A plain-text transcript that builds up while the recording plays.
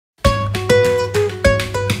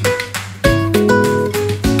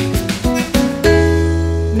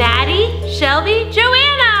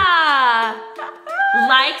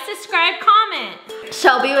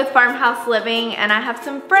with Farmhouse Living, and I have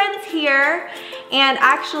some friends here. And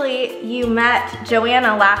actually, you met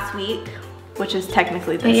Joanna last week, which is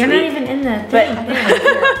technically this week. You're not even in the thing.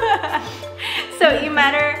 So you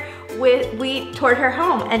met her. We toured her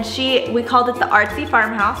home, and we called it the Artsy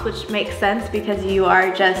Farmhouse, which makes sense because you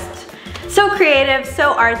are just so creative,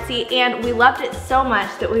 so artsy, and we loved it so much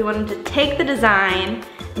that we wanted to take the design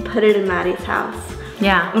and put it in Mattie's house.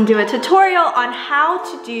 Yeah. And do a tutorial on how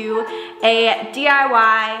to do a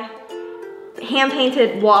DIY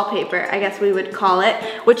hand-painted wallpaper, I guess we would call it,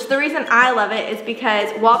 which the reason I love it is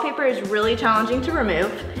because wallpaper is really challenging to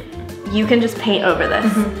remove. You can just paint over this.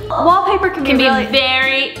 Wallpaper can be really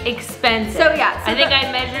very expensive. So yeah. I think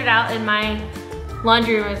I measured out in my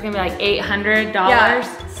laundry room, it's gonna be like $800. Yeah.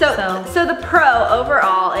 So the pro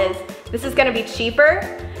overall is this is gonna be cheaper.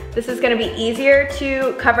 This is gonna be easier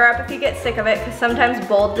to cover up if you get sick of it, because sometimes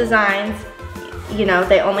bold designs, you know,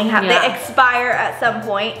 they only have, they expire at some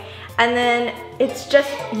point, and then it's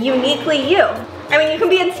just uniquely you. I mean, you can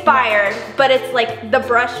be inspired, but it's like the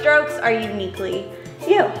brush strokes are uniquely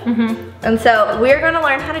you. And so we're gonna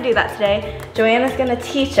learn how to do that today. Joanna's gonna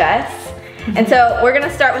teach us. And so we're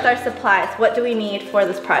gonna start with our supplies. What do we need for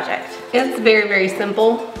this project? It's very, very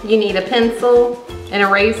simple. You need a pencil, an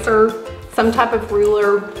eraser, some type of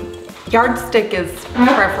ruler. Yardstick is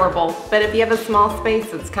preferable, but if you have a small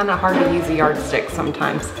space, it's kind of hard to use a yardstick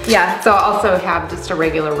sometimes. Yeah. So I also have just a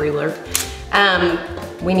regular ruler.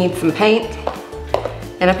 We need some paint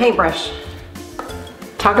and a paintbrush.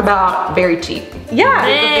 Talk about very cheap. Yeah.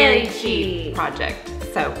 Very It's a very cheap. cheap project.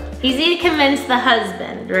 So easy to convince the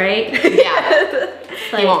husband, right? yeah,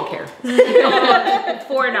 he won't care. $4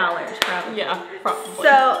 probably. Yeah, probably.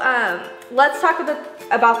 So let's talk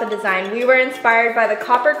about the design. We were inspired by the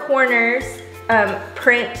Copper Corners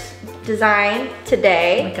print design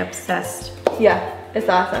today. Like obsessed. Yeah, it's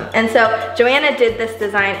awesome. And so Joanna did this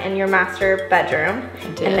design in your master bedroom.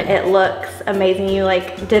 I did. And it looks amazing. You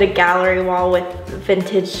like did a gallery wall with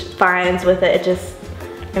vintage finds with it. It just,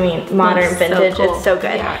 I mean, modern Looks so vintage. cool. It's so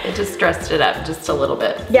good. Yeah, it just dressed it up just a little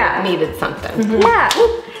bit. Yeah. It needed something. Yeah.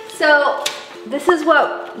 So this is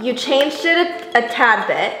what you changed it a tad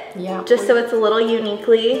bit. Yeah. Just so it's a little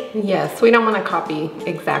uniquely. Yes, we don't want to copy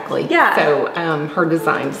exactly. Yeah. So her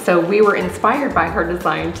design. So we were inspired by her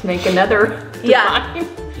design to make another Yeah. design.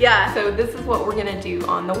 Yeah. So this is what we're gonna do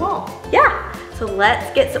on the wall. Yeah. So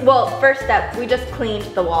let's get, well, first step, we just cleaned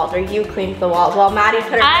the walls, or you cleaned the walls while Maddie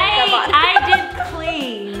put her makeup on. I did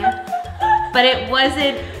clean, but it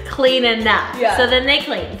wasn't clean enough. Yeah. So then they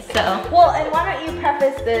cleaned, so. Well, and why don't you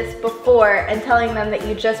preface this before and telling them that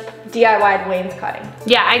you just DIY'd wainscoting?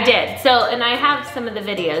 Yeah, I did. So, and I have some of the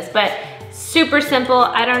videos, but super simple.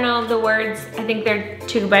 I don't know the words. I think they're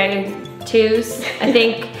 2x2s, I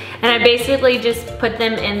think. And I basically just put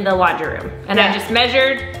them in the laundry room. And I just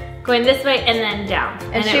measured going this way and then down.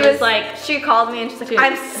 And she it was like, she called me and she's like,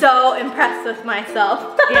 I'm so impressed with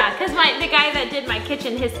myself. yeah, because the guy that did my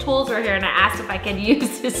kitchen, his tools were here, and I asked if I could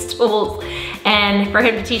use his tools and for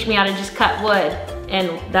him to teach me how to just cut wood,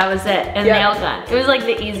 and that was it, and nail gun. It was like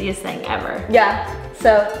the easiest thing ever. Yeah,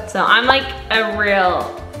 so I'm like a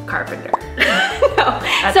real carpenter.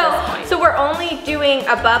 So we're only doing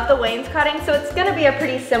above the wainscoting, so it's gonna be a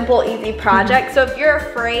pretty simple, easy project. So if you're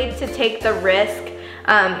afraid to take the risk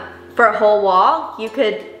for a whole wall, you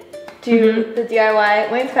could do the DIY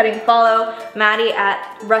wainscoting. Follow Maddie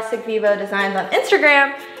at Rustic Vivo Designs on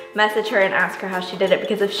Instagram. Message her and ask her how she did it,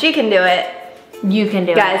 because if she can do it, you can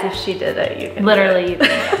do it. Guys, if she did it, you can literally do it. You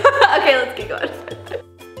can. Okay, let's get going.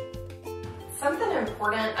 Something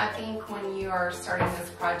important, I think, when you are starting this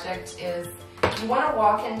project is you want to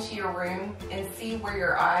walk into your room and see where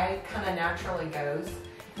your eye kind of naturally goes.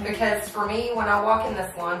 Because for me, when I walk in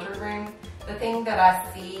this laundry room, the thing that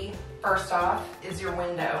I see first off is your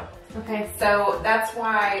window. Okay. So that's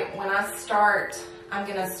why when I start, I'm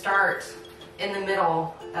gonna start in the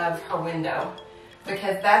middle of her window,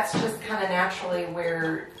 because that's just kind of naturally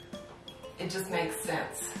where it just makes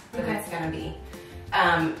sense that it's gonna be.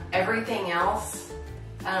 Everything else,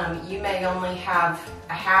 you may only have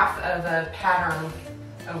a half of a pattern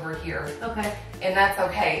over here. Okay. And that's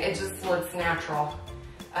okay, it just looks natural.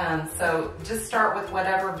 So just start with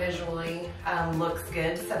whatever visually looks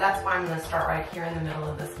good. So that's why I'm gonna start right here in the middle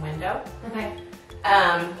of this window. Okay.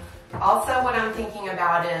 Also, what I'm thinking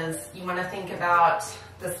about is you wanna think about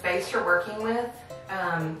the space you're working with.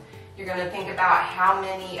 You're gonna think about how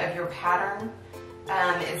many of your pattern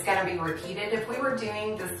is gonna be repeated. If we were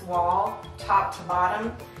doing this wall top to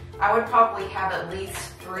bottom, I would probably have at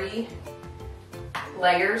least 3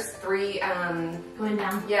 layers, 3, going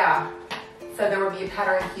down. yeah. So there would be a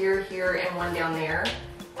pattern here, here, and one down there.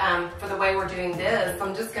 for the way we're doing this,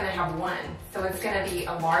 I'm just gonna have one. So it's gonna be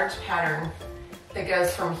a large pattern that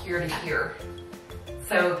goes from here to here.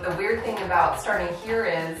 So the weird thing about starting here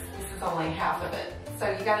is this is only half of it. So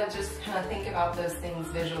you gotta just kind of think about those things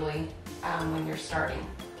visually when you're starting.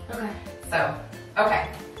 Okay. So, okay.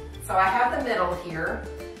 So I have the middle here,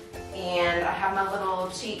 and I have my little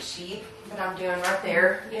cheat sheet that I'm doing right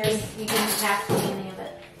there. You can pass me any of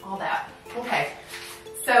it. All that. Okay.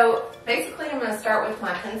 So basically I'm going to start with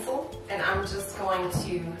my pencil, and I'm just going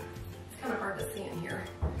to, it's kind of hard to see in here.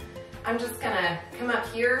 I'm just going to come up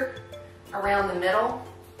here around the middle,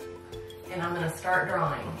 and I'm going to start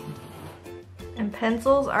drawing. And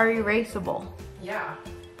pencils are erasable. Yeah,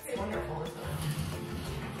 it's wonderful, isn't it?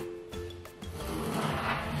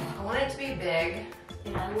 I want it to be big.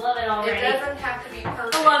 Yeah, I love it already. It doesn't have to be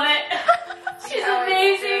perfect. I love it. She's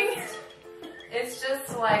amazing. It's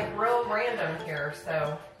just like real random here,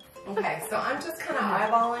 so. Okay, so I'm just kind of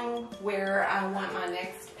eyeballing where I want my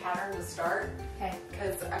next pattern to start. Okay.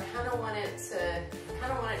 Because I kind of want it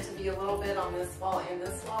to be a little bit on this wall and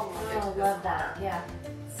this wall. Oh, love that. Yeah.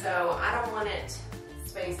 So I don't want it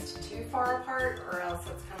spaced too far apart, or else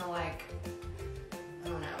it's kind of like, I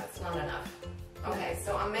don't know, it's not enough. Okay,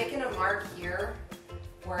 so I'm making a mark here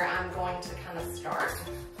where I'm going to kind of start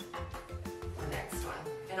the next one.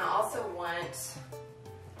 And I also want,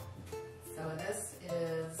 so this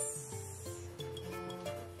is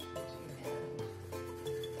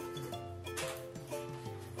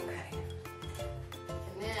okay.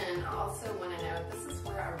 And then I also want to know, this is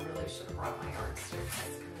where I really should have brought my yardstick.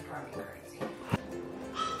 It's going to drive me crazy.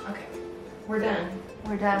 Okay, we're done.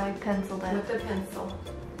 We're done, we penciled it. With the pencil.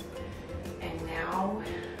 And now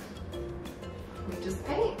we just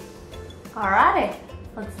paint. Alrighty,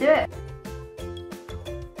 let's do it.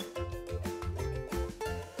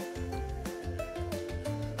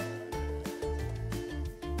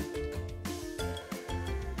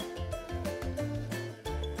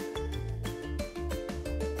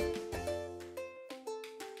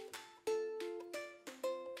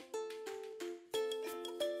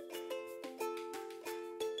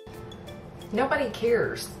 Nobody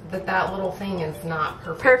cares that that little thing is not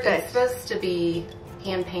perfect. Perfect. It's supposed to be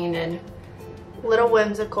hand painted. Little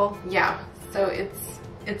whimsical. Yeah, so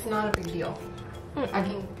it's not a big deal. I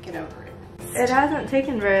can get over it. It hasn't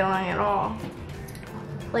taken very long at all.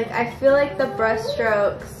 Like, I feel like the brush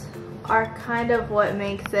strokes are kind of what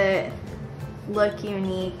makes it look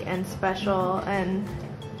unique and special, and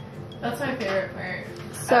that's my favorite part.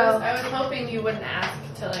 so I was hoping you wouldn't ask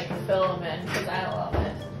to like fill them in because I love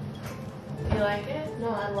it. Do you like it? No,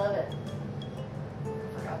 I love it.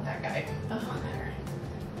 Forgot that guy. Oh, there.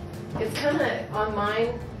 It's kind of, on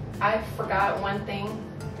mine, I forgot one thing,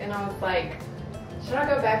 and I was like, should I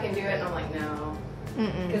go back and do it? And I'm like, no.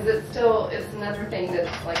 Because it's another thing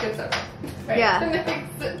that's like, it's a, right? Yeah. It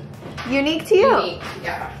makes it unique to you. unique,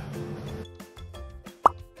 yeah.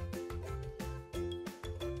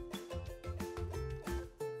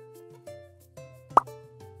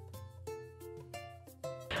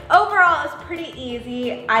 Overall, it's pretty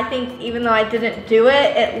easy. I think even though I didn't do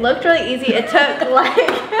it, it looked really easy. It took like,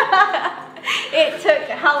 it took,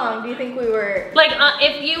 how long do you think we were? Like,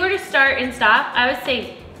 if you were to start and stop, I would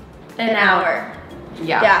say an hour.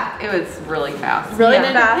 Yeah, it was really fast. Really and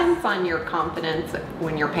fast. It depends on your confidence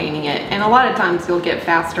when you're painting it. And a lot of times you'll get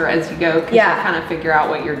faster as you go because Yeah. you kind of figure out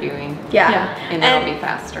what you're doing. Yeah. And it'll be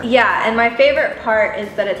faster. Yeah, and my favorite part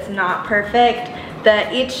is that it's not perfect.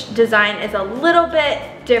 That each design is a little bit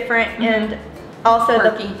different, and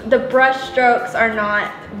also the brush strokes are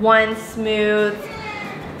not one smooth.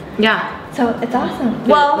 Yeah. So it's awesome.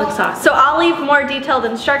 Well, looks awesome. So I'll leave more detailed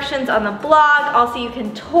instructions on the blog. Also, you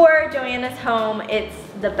can tour Joanna's home. It's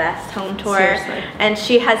the best home tour. Seriously. And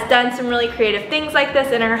she has done some really creative things like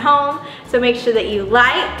this in her home. So make sure that you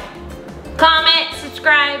like, Comment,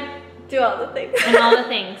 subscribe, do all the things. and all the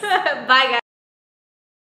things. Bye, guys.